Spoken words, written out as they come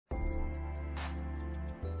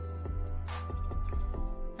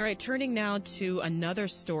All right, turning now to another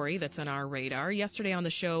story that's on our radar. Yesterday on the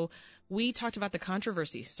show, we talked about the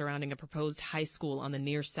controversy surrounding a proposed high school on the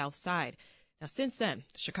near Southside. Now, since then,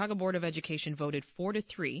 the Chicago Board of Education voted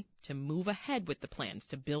 4-3 to move ahead with the plans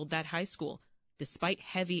to build that high school, despite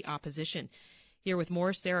heavy opposition. Here with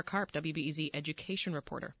more, Sarah Karp, WBEZ education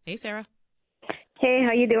reporter. Hey, Sarah. Hey,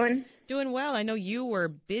 how you doing? Doing well. I know you were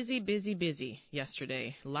busy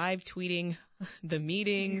yesterday, live tweeting the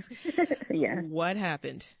meetings. Yeah. What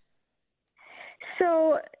happened?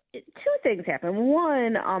 So, two things happened.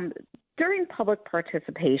 One, during public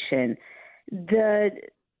participation, the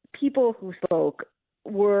people who spoke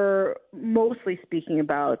were mostly speaking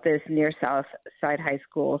about this near Southside High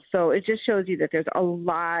School. So it just shows you that there's a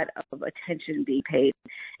lot of attention being paid.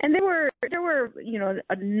 And there were,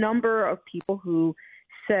 a number of people who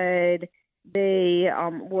said they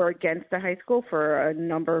were against the high school for a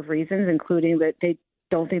number of reasons, including that they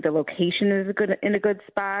don't think the location is in a good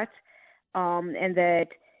spot, and that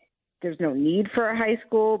there's no need for a high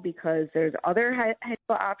school because there's other high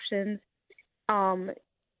school options.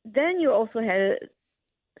 Then you also had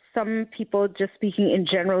some people just speaking in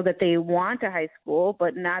general that they want a high school,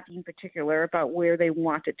 but not being particular about where they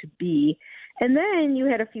want it to be. And then you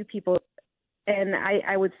had a few people, and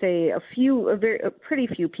I would say a pretty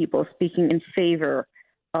few people speaking in favor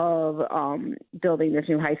of building this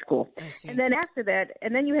new high school. And then after that,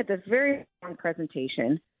 and then you had this very long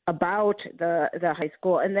presentation about the high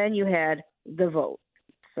school, and then you had the vote.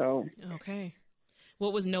 So okay.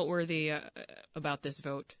 What was noteworthy about this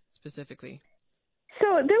vote specifically?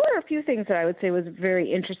 So there were a few things that I would say was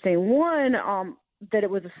very interesting. One, that it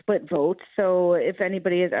was a split vote. So if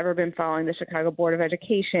anybody has ever been following the Chicago Board of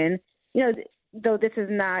Education, though this has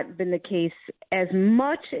not been the case as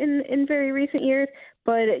much in very recent years,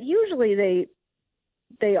 but usually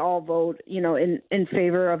they all vote, in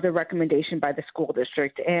favor of the recommendation by the school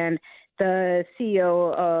district. And the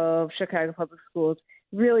CEO of Chicago Public Schools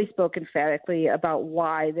really spoke emphatically about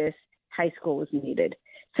why this high school was needed.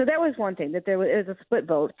 So that was one thing, that there was a split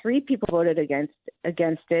vote. 3 people voted against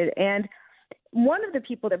it. And one of the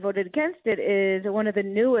people that voted against it is one of the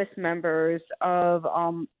newest members of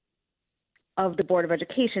the Board of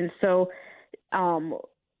Education. So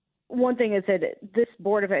one thing is that this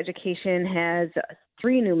Board of Education has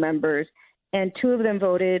 3 new members, and 2 of them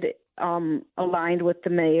voted aligned with the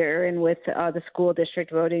mayor and with the school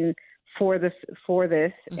district voting for this.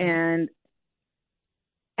 Mm-hmm. And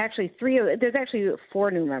actually, there's actually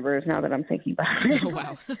 4 new members now that I'm thinking about it. Oh,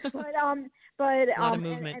 wow. but a lot of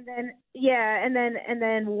movement.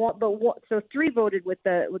 So 3 voted with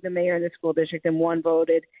the mayor and the school district, and 1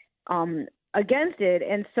 voted against it.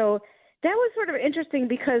 And so that was sort of interesting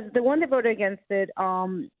because the one that voted against it,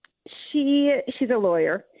 she's a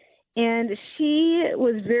lawyer, and she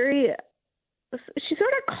sort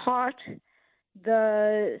of caught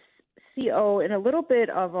the CO in a little bit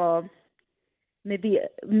of a maybe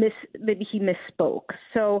he misspoke.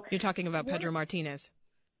 So you're talking about Pedro Martinez,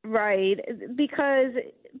 right? Because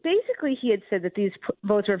basically he had said that these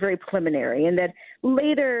votes were very preliminary, and that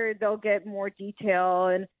later they'll get more detail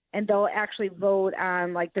and they'll actually vote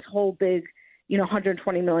on like this whole big,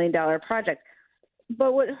 $120 million project.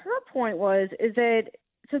 But what her point is that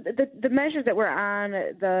so the measures that were on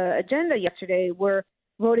the agenda yesterday were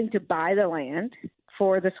voting to buy the land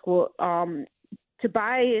for the school, to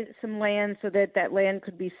buy some land so that land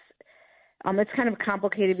could be, it's kind of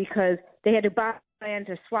complicated because they had to buy land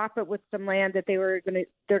to swap it with some land that they're going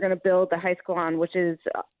to build the high school on, which is,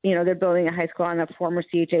 they're building a high school on the former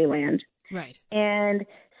CHA land. Right. And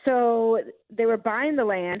so they were buying the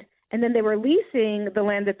land, and then they were leasing the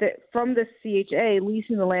land from the CHA,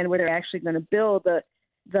 leasing the land where they're actually going to build the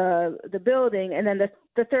building. And then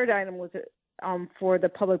the third item was for the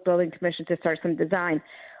Public Building Commission to start some design.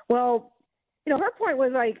 Well, her point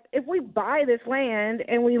was like, if we buy this land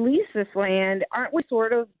and we lease this land, aren't we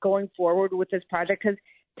sort of going forward with this project? Because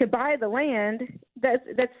to buy the land, that's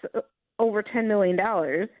over $10 million.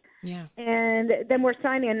 Yeah. And then we're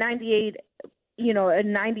signing a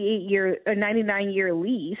 99-year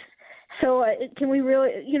lease. So can we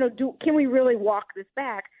really walk this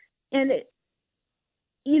back? And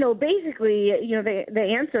basically,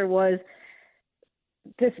 the answer was,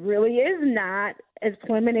 this really is not as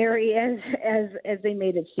preliminary as they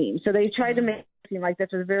made it seem. So they tried to make it seem like this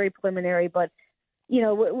was very preliminary, but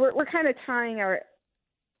we're kind of tying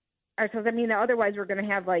ourselves. I mean, otherwise we're going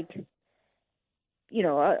to have like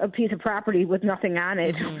a piece of property with nothing on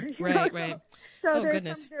it. Mm-hmm. Right. So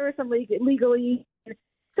goodness. There was some legally.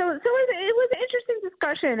 So it was an interesting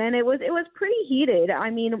discussion, and it was pretty heated. I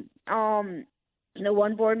mean,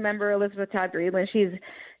 one board member, Elizabeth Todd Breedland,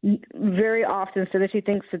 very often so that she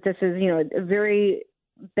thinks that this is, a very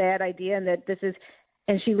bad idea and that this is,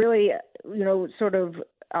 and she really, sort of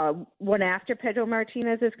went after Pedro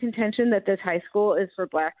Martinez's contention that this high school is for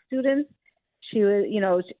black students. She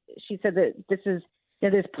was, she said that this is,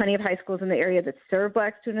 there's plenty of high schools in the area that serve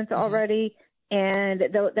black students already, and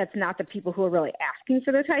that's not the people who are really asking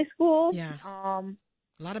for this high school. Yeah.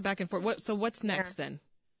 A lot of back and forth. So what's next then?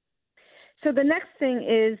 So the next thing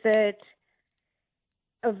is that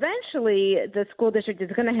eventually the school district is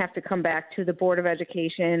going to have to come back to the Board of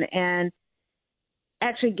Education and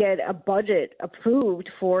actually get a budget approved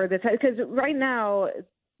for this, because right now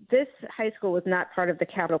this high school was not part of the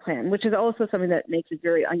capital plan, which is also something that makes it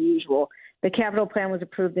very unusual. The capital plan was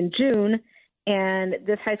approved in June, and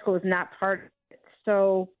this high school is not part of it.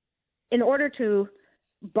 So in order to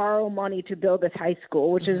borrow money to build this high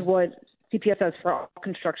school, which is what CPS does for all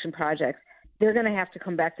construction projects, they're going to have to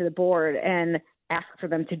come back to the board and ask for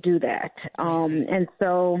them to do that. And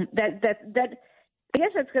so that I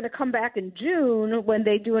guess that's going to come back in June when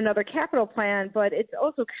they do another capital plan, but it's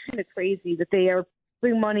also kind of crazy that they are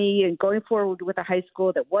bring money and going forward with a high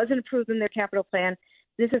school that wasn't approved in their capital plan.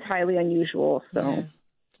 This is highly unusual. So,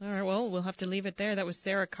 All right. Well, we'll have to leave it there. That was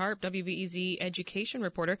Sarah Karp, WBEZ education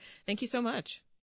reporter. Thank you so much.